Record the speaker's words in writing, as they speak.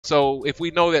So if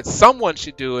we know that someone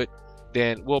should do it,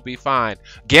 then we'll be fine.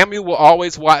 Gamu will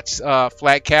always watch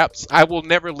flag caps. I will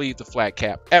never leave the flag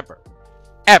cap, ever.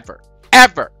 Ever.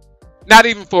 Ever. Not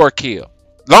even for a kill.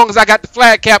 Long as I got the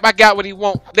flag cap, I got what he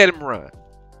want. Let him run.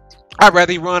 I'd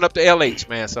rather he run up to LH,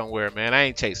 man, somewhere, man. I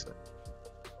ain't chasing him.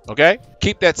 Okay?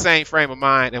 Keep that same frame of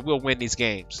mind, and we'll win these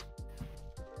games.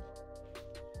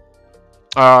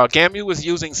 Gamu was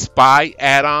using Spy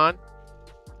add-on.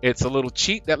 It's a little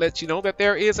cheat that lets you know that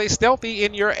there is a stealthy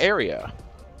in your area.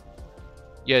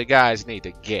 You guys need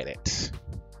to get it.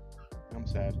 I'm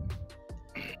sad.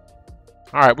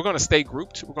 All right, we're going to stay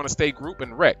grouped. We're going to stay group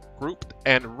and wreck. Grouped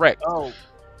and wrecked. Oh.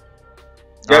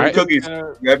 Grab right. cookies.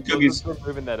 Grab cookies. We're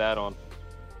moving that add-on.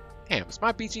 Damn, is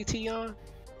my BGT on?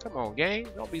 Come on, game.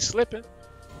 Don't be slipping.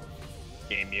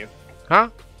 Gameu. Huh?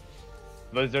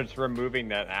 Blizzard's removing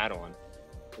that add-on.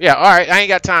 Yeah, all right. I ain't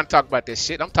got time to talk about this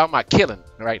shit. I'm talking about killing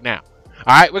right now.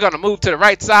 All right, we're going to move to the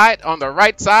right side, on the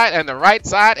right side, and the right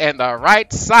side, and the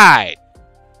right side.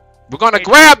 We're going to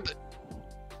grab...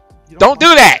 Don't do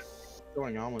that.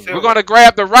 Going on with We're going to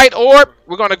grab the right orb.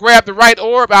 We're going to grab the right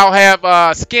orb. I'll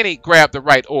have Skinny grab the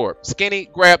right orb. Skinny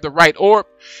grab the right orb.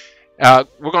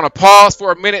 We're going to pause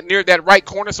for a minute near that right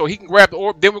corner so he can grab the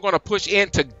orb. Then we're going to push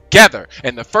in together.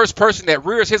 And the first person that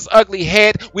rears his ugly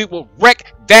head, we will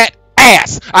wreck that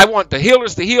ass. I want the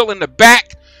healers to heal in the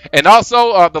back. And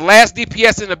also, the last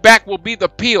DPS in the back will be the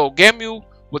peel. Gamu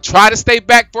will try to stay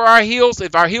back for our heals.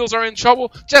 If our heals are in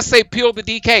trouble, just say peel the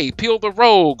DK, peel the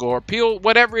rogue, or peel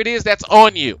whatever it is that's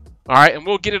on you. All right, and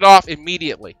we'll get it off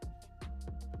immediately.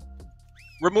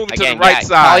 We're moving to the right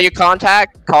side. Call your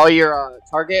contact, call your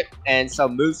target, and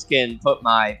some moves can put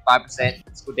my 5%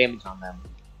 physical damage on them.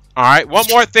 All right, one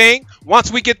more thing.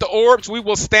 Once we get the orbs, we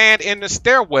will stand in the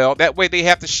stairwell. That way they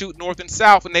have to shoot north and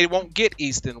south, and they won't get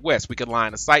east and west. We can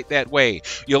line of sight that way.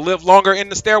 You'll live longer in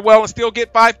the stairwell and still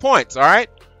get 5 points, all right?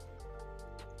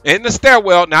 In the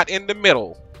stairwell, not in the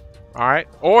middle, all right?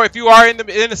 Or if you are in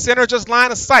the center, just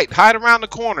line of sight. Hide around the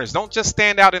corners. Don't just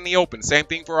stand out in the open. Same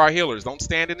thing for our healers. Don't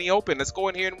stand in the open. Let's go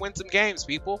in here and win some games,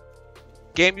 people.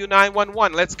 Gameutoo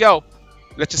 911, let's go.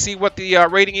 Let's just see what the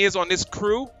rating is on this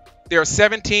crew. They're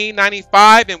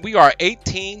 1795 and we are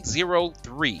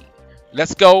 1803.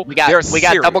 Let's go. We got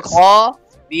double claw,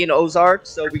 me and Ozark,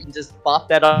 so we can just pop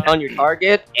that on your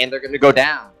target, and they're gonna go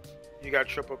down. You got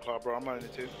triple claw, bro. I'm on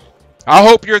it too. I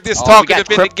hope you're this talkative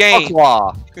in the game.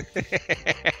 Claw.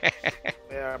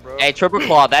 Yeah, bro. Hey, triple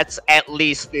claw. That's at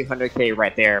least 300k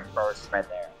right there, first, right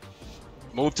there.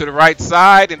 Move to the right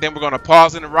side, and then we're gonna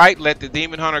pause in the right. Let the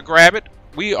Demon Hunter grab it.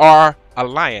 We are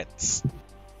Alliance.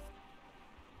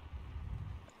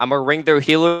 I'm gonna ring their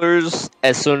healers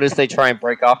as soon as they try and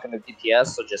break off in the DPS,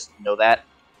 so just know that.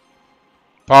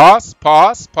 Pause,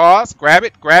 pause, pause. Grab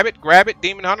it, grab it, grab it.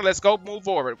 Demon Hunter, let's go. Move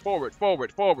forward, forward,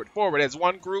 forward, forward, forward. As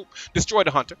one group, destroy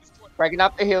the Hunter. Breaking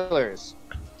up the healers.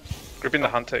 Grouping the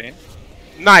Hunter in.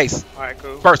 Nice. Alright,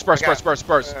 cool. Burst, burst, burst, burst,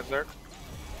 burst.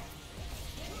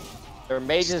 Their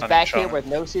mage is Stunning back shaman. here with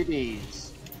no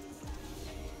CDs.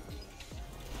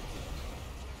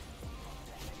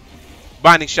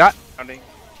 Binding shot. I mean,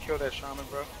 kill that shaman,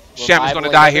 bro. Shaman's gonna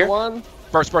Revival die here. everyone.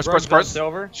 Burst, burst, Rogue's burst, on burst.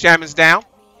 silver. Shaman's down.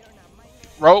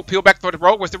 Rogue, peel back for the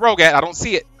rogue. Where's the rogue at? I don't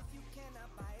see it.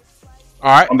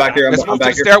 All right. I'm back here. Let's I'm move to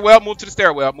back the here. stairwell. Move to the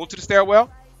stairwell. Move to the stairwell.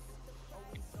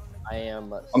 I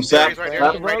am. I'm Yeah, set. he's right there.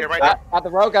 Got He's the right there, rogue. right there. Got the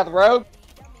rogue. Got the rogue.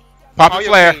 Pop Oh, the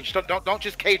you're flare. caged. Don't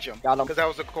just cage him. Got him. Because that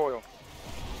was a coil.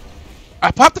 I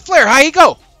popped the flare. How he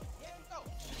go?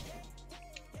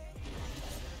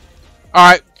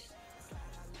 All right.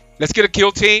 Let's get a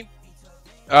kill team.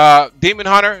 Demon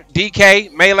Hunter,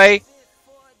 DK, Melee,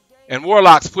 and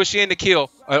Warlocks push in to kill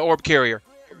an orb carrier.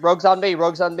 Rogue's on me.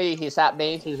 Rogue's on me. He's at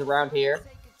me. He's around here.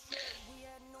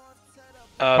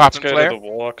 Let's Popping go flare. to the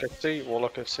Warlock FC.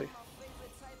 Warlock FC.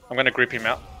 I'm going to group him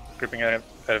out. Grouping out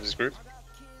of his group.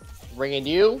 Ringing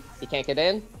you. He can't get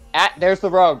in. There's the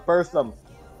rogue. Burst them.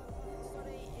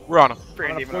 We're on him. I'm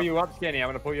gonna pull you up, Skinny. I'm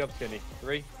gonna pull you up, Skinny.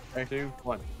 3, 2,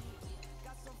 1.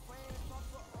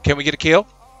 Can we get a kill?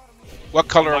 What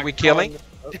color are we killing?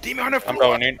 The demon hunter I'm flew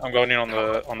going in. I'm going in on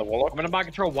the Warlock. I'm gonna mind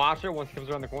control Washer once he comes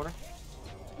around the corner.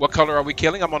 What color are we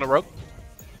killing? I'm on the rope.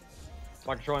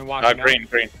 Mind controlling Washer. now. Green,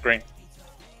 green, green.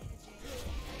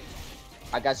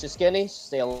 I got you, Skinny.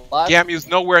 Stay alive. Gamu's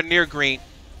nowhere near green.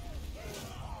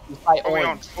 He's by What we on?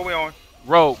 orange. What we on?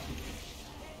 Rogue.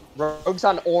 Rogue's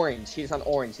on orange. He's on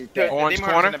orange. He's The dead. Orange demon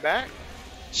hunter's corner. in the back?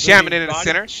 Shaman in the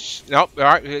center. Nope. All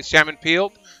right. Shaman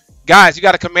peeled. Guys, you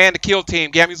got to command the kill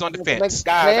team. Gamu's on defense.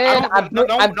 Guys, I'm no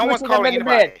one's pushing him calling in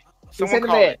the anybody. mid. He's Someone in the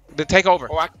call mid. it. Then take over.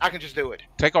 Oh, I can just do it.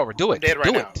 Take over. Do I'm it. dead right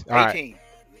Do now. it. All right. 18.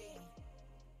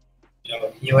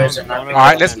 Healers are not. All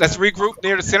right, let's regroup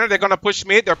near the center. They're gonna push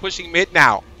mid. They're pushing mid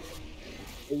now.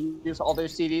 You use all their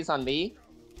CDs on me.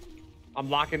 I'm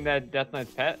locking that Death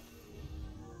Knight's pet.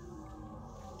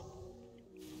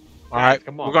 All right,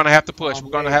 come on. we're gonna have to push.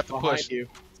 We're gonna have to Behind push. you.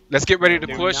 Let's get ready to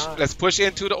Do push. not. Let's push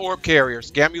into the orb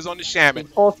carriers. Gamu's on the shaman.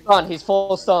 He's full stunned. He's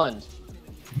full stunned.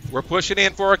 We're pushing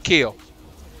in for a kill.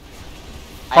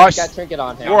 I Hush. got trinket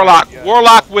on him. Warlock.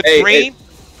 Warlock with Hey, green.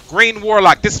 Green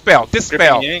Warlock. Dispel.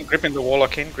 Dispel. Gripping in, gripping the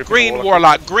Warlock in. Gripping Green the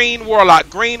Warlock. Green Warlock.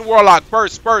 Green Warlock.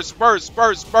 Burst. Burst. Burst.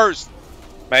 Burst. Burst.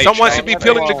 Mage, Someone mage, should be mage.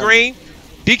 peeling the green.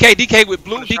 DK with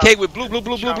blue. DK with blue. Blue.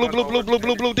 Blue. Blue. Blue. Blue. Blue. Blue.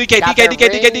 Blue. Blue. DK. Got DK. their DK.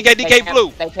 DK. ring. DK. DK.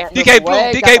 Blue. They can't DK move blue,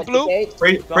 away. DK Got blue. the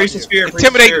DK. Priest of Spear.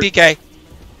 Intimidating DK.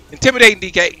 Intimidating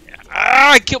DK.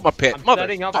 Ah, I killed my pet. I'm Mother.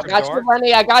 setting up I for got you, dark.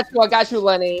 Lenny. I got you. I got you,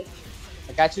 Lenny.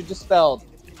 I got you dispelled.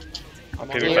 I'm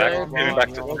Come giving on, back. come I'm giving on, back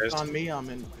come to on. the It's rest. on me. I'm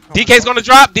in. DK's gonna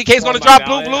drop. DK's gonna Oh, drop. my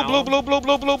Blue. God, Blue. yeah. Blue. Blue. Blue.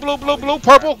 Blue. Blue. Blue. Blue. Blue.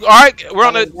 Purple. All right, we're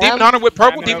on the Demon Hunter with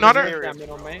purple. Shaman Demon over Hunter. here, Shaman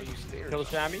on me. Kill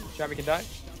Shammy. Shammy can die.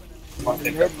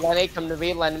 Mid, Lenny, come to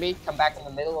me. Lenny, come back in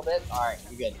the middle a bit. All right,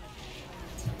 I'm good.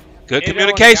 Good Hit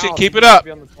communication. on Keep down. it up.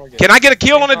 Be on the target. Can I get a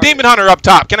kill on the Demon Hunter up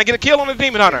top? Can I get a kill on the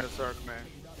Demon Hunter?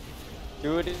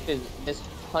 Dude, this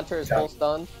hunter is full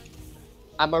stunned.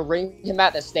 I'm gonna ring him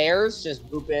at the stairs. Just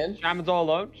boop in. Shaman's all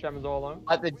alone. Shaman's all alone.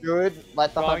 Let the druid,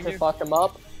 let the Following hunter you. fuck him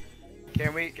up.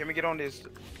 Can we get on this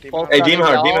Full Demon Hey, Hunter? Demon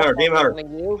Hunter, stunning Demon y'all, Hunter, Demon Hunter.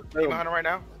 stunning you. Demon Boom. Hunter right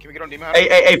now? Can we get on Demon Hunter?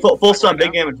 Hey, full stun.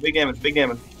 Big damage. Big damage. Big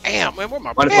damage. Damn, man, where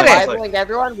my Minus pet one. at? Revivaling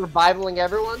everyone. Revivaling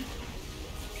everyone.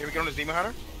 Can we get on this Demon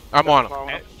Hunter? I'm on him.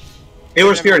 Following up?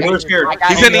 Healer Spirit. Healer Spirit. I got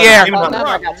He's in the tap air. Demon on Hunter. them.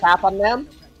 I got tap on them.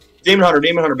 Demon Hunter.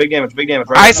 Demon Hunter. Big damage. Big damage.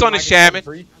 Right. Ice on the shaman.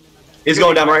 He's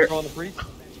going down right here. Controlling the priest.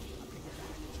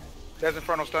 There's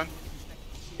Inferno stun.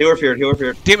 Healer Feared. Healer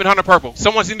Feared. Demon Hunter purple.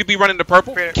 Someone need to be running the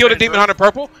purple. Kill the Demon Hunter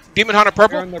purple. Demon Hunter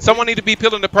purple. Someone need to be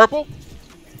peeling the purple.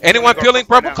 Anyone Go peeling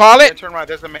right purple? now. Call it. Turn around.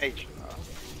 There's a mage.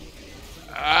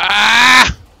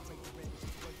 Ah!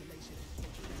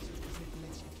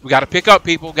 We gotta pick up,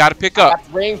 people. Gotta pick up.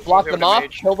 Got ring, block Kill them the off.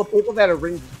 mage. Kill the people that are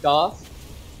ringed off.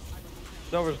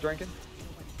 Silver's drinking.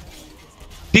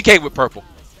 DK with purple.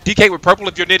 DK with purple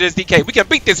if your nid is DK. We can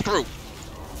beat this crew.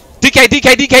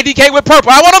 DK with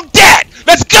purple. I want him dead.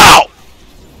 Let's go.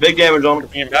 Big damage on him.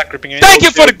 Gripping in back. Gripping in. Thank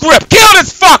you for the grip. Kill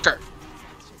this fucker.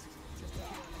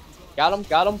 Got him.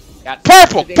 Got him. Got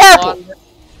Purple, claw purple. on them,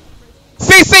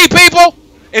 CC people.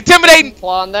 Intimidating.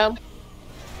 claw on them.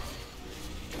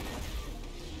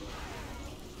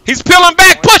 He's peeling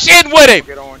back. Push in with him.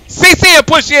 Get on. CC and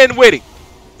push in with him.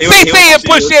 He CC and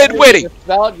push in with him.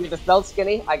 You dispelled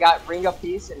skinny. I got ring of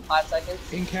peace in 5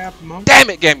 seconds. In cap, monk. Damn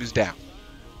it, Gamu's down.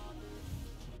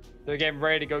 They're getting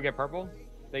ready to go get purple.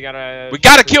 They gotta. We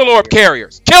gotta kill orb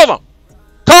carriers. Kill them.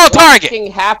 Call target.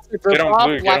 Blocking half the group Get on off,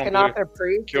 blue, get blocking on off their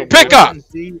priest. Kill Pick blue. up.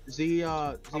 Z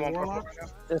I'm on purple Warlock. right now.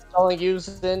 Just only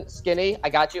using skinny. I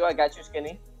got you,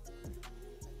 skinny.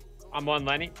 I'm on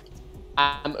Lenny.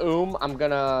 I'm I'm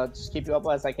gonna just keep you up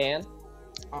as I can.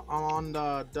 I'm on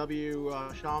the W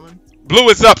Shaman. Blue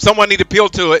is up. Someone need to peel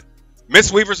to it.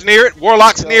 Miss Weaver's near it.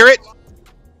 Warlock's near it.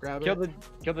 Grab Kill it.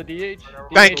 the DH.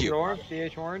 Thank DH you. Orange.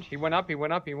 DH orange. He went up.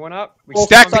 We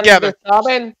Stack Focus on together. either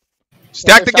shaman.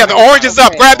 Stack together. Orange is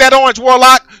up. Grab that orange,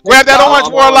 Warlock. Grab that orange,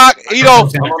 Warlock. Ito.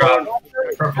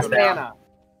 Purple's down. Mana.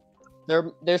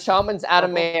 Their shaman's out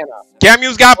of mana.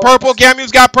 Gamu's got purple.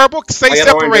 Gamu's got purple. Stay I got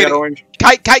orange. I got separated. orange.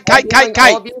 Kite.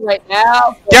 All of you right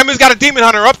now. Gamu's got a Demon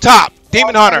Hunter up top.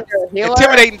 Demon Hunter. Healer.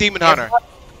 Intimidating Demon Hunter.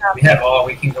 We have all.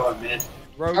 We can go in mid.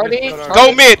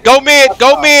 Go mid. Go mid.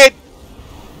 Go mid.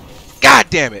 God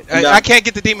damn it. I can't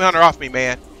get the Demon Hunter off me,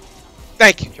 man.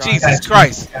 Thank you. Jesus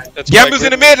Christ. That's why Gamu's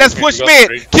in the gripping mid. Let's is push up mid.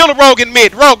 three. Kill the rogue in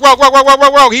mid.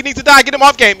 Rogue. He needs to die. Get him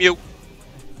off Gameu.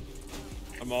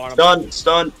 I'm on him.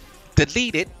 Stun.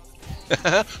 Delete it.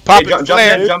 Hey, Pop it. jumping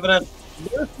Flare. in. Jumping in.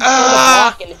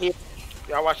 Ah. Blocking here.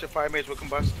 Y'all watch the fire mage will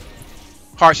combust.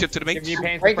 Hardship to the Give me mage.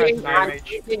 pain Breaking, suppressant. I'm mage.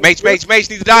 keeping Mage you. needs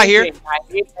to die here. I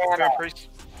need mana. Grand priest.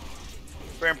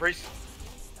 Grand priest.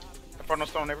 Inferno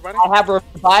stone, everybody. I have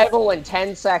revival in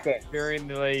 10 seconds. Fearing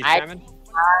the I- shaman.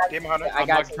 Demon Hunter. I I'm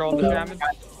got not controlling the shaman.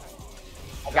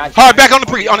 I got you. Hard back on the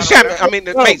priest. On the shaman. I mean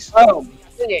the Boom, mage. boom.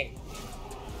 Singing.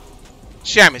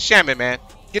 Shaman, man.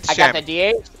 Get the I got shaman.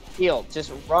 the DH. Heal.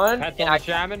 Just run. Pets And on I the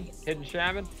shaman. Hidden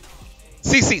shaman.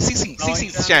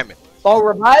 CC's the shaman. Oh,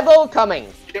 revival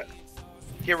coming.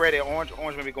 Get ready. Orange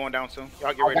may be going down soon.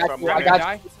 Y'all get I ready to got start you. I moving.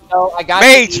 got you. No, I got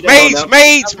Mage, you.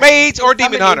 mage, or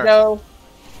Demon Hunter. Ito.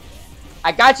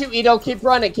 I got you, Ito. Keep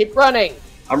running. Keep running.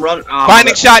 I'm running.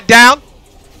 Binding shot down.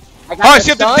 I got Hard the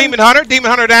shift to stun. Demon Hunter. Demon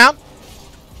Hunter down.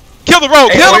 Kill the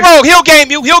rogue. Kill the rogue. He'll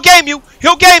game you. He'll game you.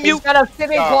 He'll game you. He's got a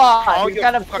sitting claw. All He's your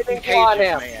got a fucking sitting claw on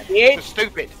cages, him. man. He ain't- It's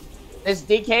stupid. This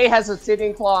DK has a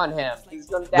sitting claw on him. He's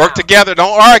going down. Work together.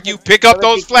 Don't argue. Pick up Go to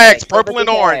those DK. flags. Go to Purple and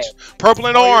DK. orange. Purple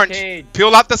and Hold your orange. cage.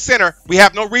 Peel out the center. We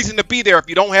have no reason to be there if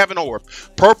you don't have an orb.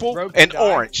 Purple Rogue and die.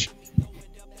 orange.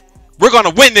 We're going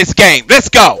to win this game. Let's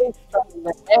go.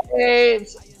 Mage,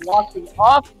 blocking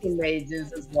off the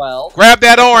mages as well. Grab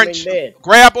that Coming orange. mid.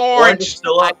 Grab Orange is orange.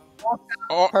 still up.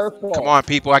 Oh, Purple. come on,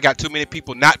 people. I got too many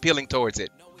people not peeling towards it.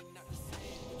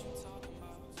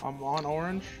 I'm on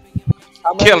orange.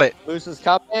 Coming. Kill it. Moose is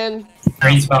coming.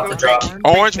 Green's about to drop.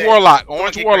 Orange warlock.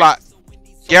 Orange warlock.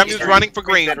 Gamu's running for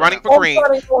green. Running for green.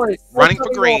 Running for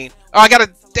green. Oh, I got a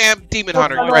damn demon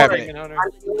hunter grabbing it. Demon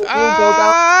Hunter.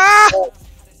 Ah!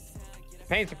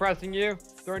 Pain suppressing you.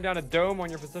 Throwing down a dome on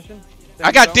your position.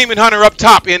 I got demon hunter up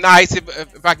top in ice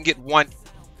if I can get one.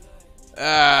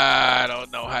 I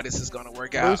don't know how this is gonna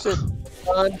work out. Moose is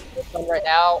done right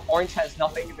now. Orange has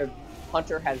nothing. The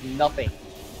hunter has nothing.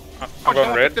 I'm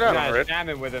going red. You I'm got going a red.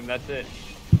 salmon with him. That's it.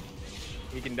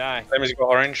 He can die. Lemmy's go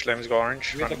orange. Lemmy's go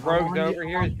orange. We got the Running. rogues over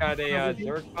here. He's got a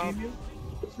Zerg pump.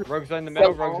 Rogues in the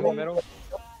middle. Rogues in the middle.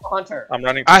 Hunter. I'm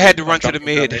running. I had to run I'm to the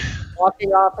jumping mid. mid.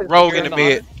 Walking off his Rogue in You're the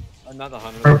mid. Not the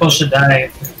hunter. Purple should die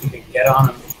if you can get on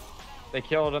him. They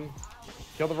killed him.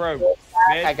 Kill the rogue.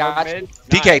 Mid, I got rogue you. mid.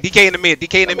 DK in the mid.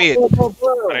 DK in the mid.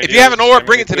 Right, If you have an orb, Lemmy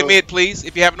bring it to the go. mid, please.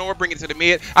 If you have an orb, bring it to the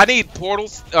mid. I need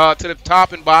portals to the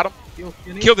top and bottom.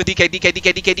 Kill the DK.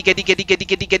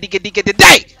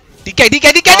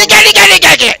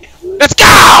 Let's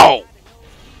go!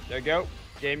 There you go.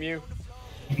 Game you.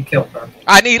 You can kill Purple.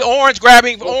 I need orange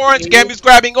grabbing orange. Gamu's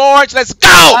grabbing orange. Let's go!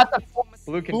 Got the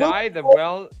Blue can die. The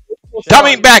well.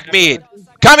 Coming back mid.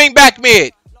 Coming back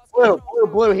mid.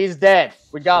 blue. He's dead.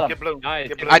 We got him. Get blue. Nice.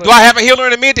 Get blue. Do I have a healer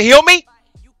in the mid to heal me?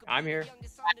 I'm here.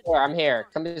 I'm here.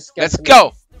 Come to skip Let's to me.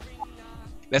 go.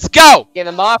 Let's go. Get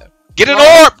him up. Get an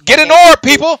orb. Get an orb,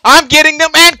 people. I'm getting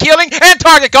them and killing and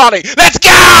target calling. Let's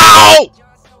go!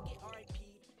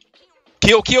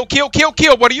 Kill.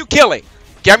 What are you killing?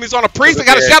 Gamu's on a priest. I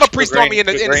got a shadow priest on me in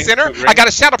the center. I got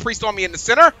a shadow priest on me in the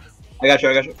center. I got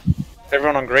you.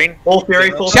 Everyone on green. Full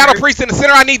fury, full Shadow fury. priest in the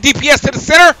center. I need DPS to the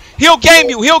center. He'll game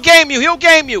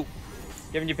you.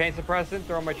 Giving you pain suppressant.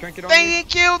 Throwing my trinket on you.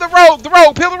 Thank you. The rogue.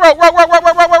 Peel the rogue.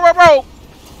 Rogue.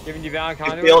 Giving you Valiant He's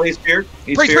Conduit. speared.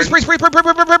 He's speared.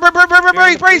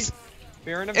 He's Priest.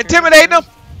 Spearing him. Intimidating him.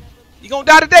 You gonna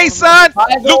die today, son.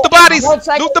 Loot the bodies.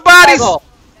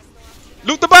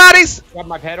 Loot the bodies. Got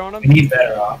my pet on him. We need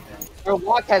better off. Our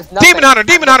walk has nothing. Demon hunter.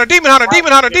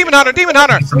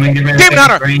 Someone get rid of Demon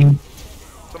hunter. green.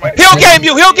 Somebody- He'll game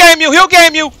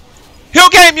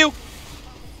you.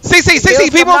 CC,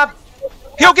 people.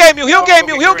 He'll game you. Go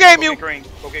get green.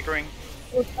 Go get green.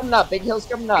 Hill's coming up. Big Hill's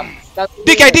coming up. That's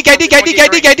DK.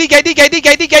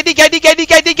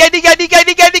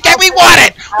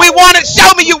 We want it.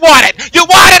 Show me you want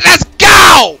it. Let's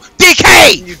go.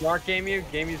 DK. You dark game you.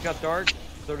 Game you's got dark.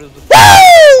 So does the.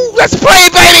 Woo! Let's play,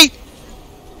 baby.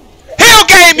 He'll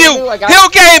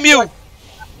game you.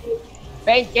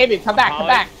 Bank game you. Come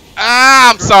back.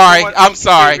 Ah, I'm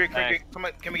sorry.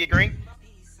 Can we get green?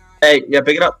 Hey, yeah,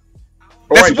 pick it up.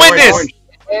 Let's win this.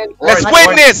 And Let's Orange,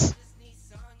 win this.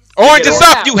 Orange is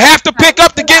up. You have to pick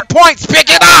up to get points. Pick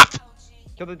it up.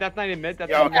 Kill the Death Knight in mid. Yo,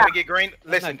 can we get green?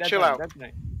 Listen, chill out.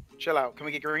 Chill out. Can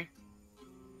we get green?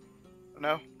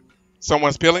 No?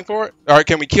 Someone's peeling for it? All right,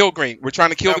 can we kill green? We're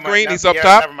trying to kill the Never green. mind. He's up Yeah,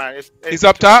 top. Never mind. He's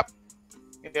up top.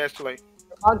 Yeah, it's too late.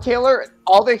 on killer,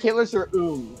 all the killers are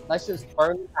Let's just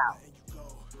burn them out.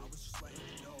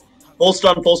 Full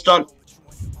stun.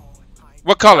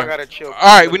 What I color? gotta chill.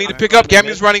 All right, we need to pick up.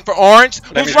 Gamu's running for orange.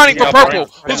 Who's running for purple?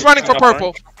 Who's running for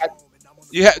purple?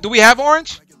 Do we have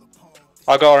orange?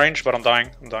 I'll go orange, but I'm dying.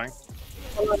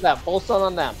 Full on them. Full stun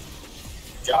on them.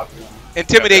 Good job.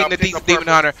 Intimidating the demon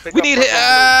hunter. We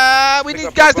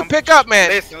need guys to pick up, man.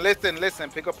 Listen.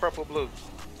 Pick up purple, blue.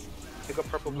 Pick up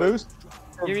purple, blue. Boost.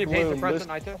 Give me a pain suppressant,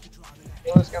 Naito.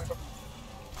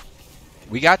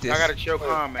 We got this. I gotta chill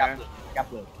calm, man. Got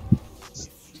blue.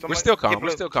 We're still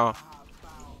calm.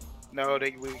 No, we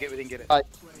didn't get it.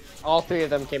 All three of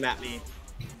them came at me.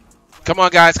 Come on,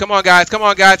 guys.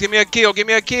 Give me a kill.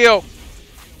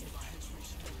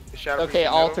 The shadow Okay, priest in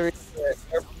all the three.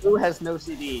 Blue has no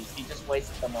CDs. He just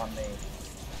wasted them on me.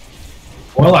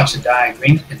 Warlock should die.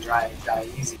 Green can die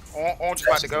easy. middle. Orange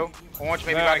about to go. Orange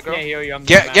maybe No, about I to go. can't heal you. I'm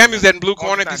Gamu's in blue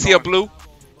corner. If you see a blue,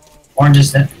 Orange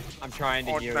is dead. I'm trying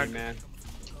to Orange heal back. you, man.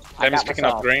 I Lemmy's got picking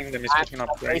up myself. green. I'm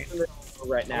Green. facing the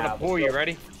right I'm now. gonna pull you.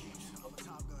 Ready?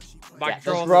 My Yeah,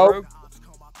 control just on the rogue. rogue.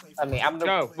 I mean, I'm the.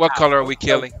 Go. what color are we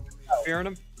killing? Fearing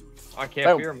him. I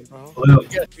can't fear him. Blue.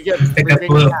 Pick up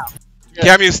blue.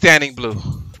 Gamu standing blue.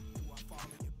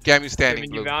 Gamu standing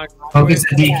blue. Focus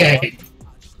the DK.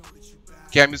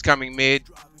 Gamu's coming mid.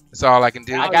 That's all I can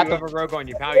do. I got the rogue on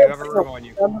you, pal. You have a rogue on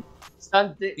you.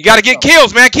 You gotta get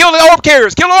kills, man. Kill the orb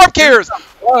carriers. Kill the orb carriers.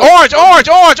 Orange, orange,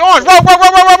 orange, orange. Roll, roll,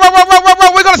 roll, roll, roll, roll, roll, roll, roll,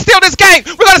 roll. We're gonna steal this game.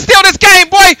 We're gonna steal this game,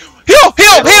 boy. Heal,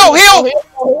 heal, heal, heal.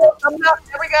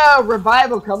 There we go.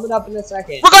 Revival coming up in a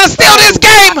second. We're gonna steal this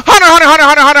game. Hunter, hunter, hunter,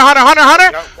 hunter, hunter, hunter, hunter, hunter.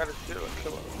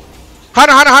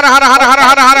 Hunter, hunter, hunter, hunter, hunter, hunter,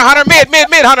 hunter, hunter, hunter. Mid, mid,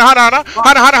 mid. Hunter, hunter, hunter,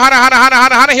 hunter, hunter, hunter, hunter, hunter,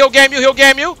 hunter, hunter. He'll game you. He'll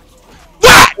game you.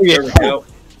 What? There we go.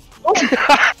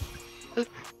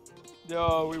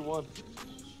 Yo, we won.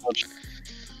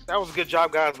 That was a good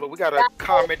job, guys, but we gotta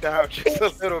calm it down just a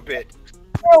little bit.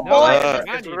 Oh boy!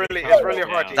 It's really hard to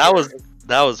hear.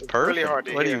 That was perfect. Really hard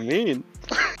to What do hear. you mean?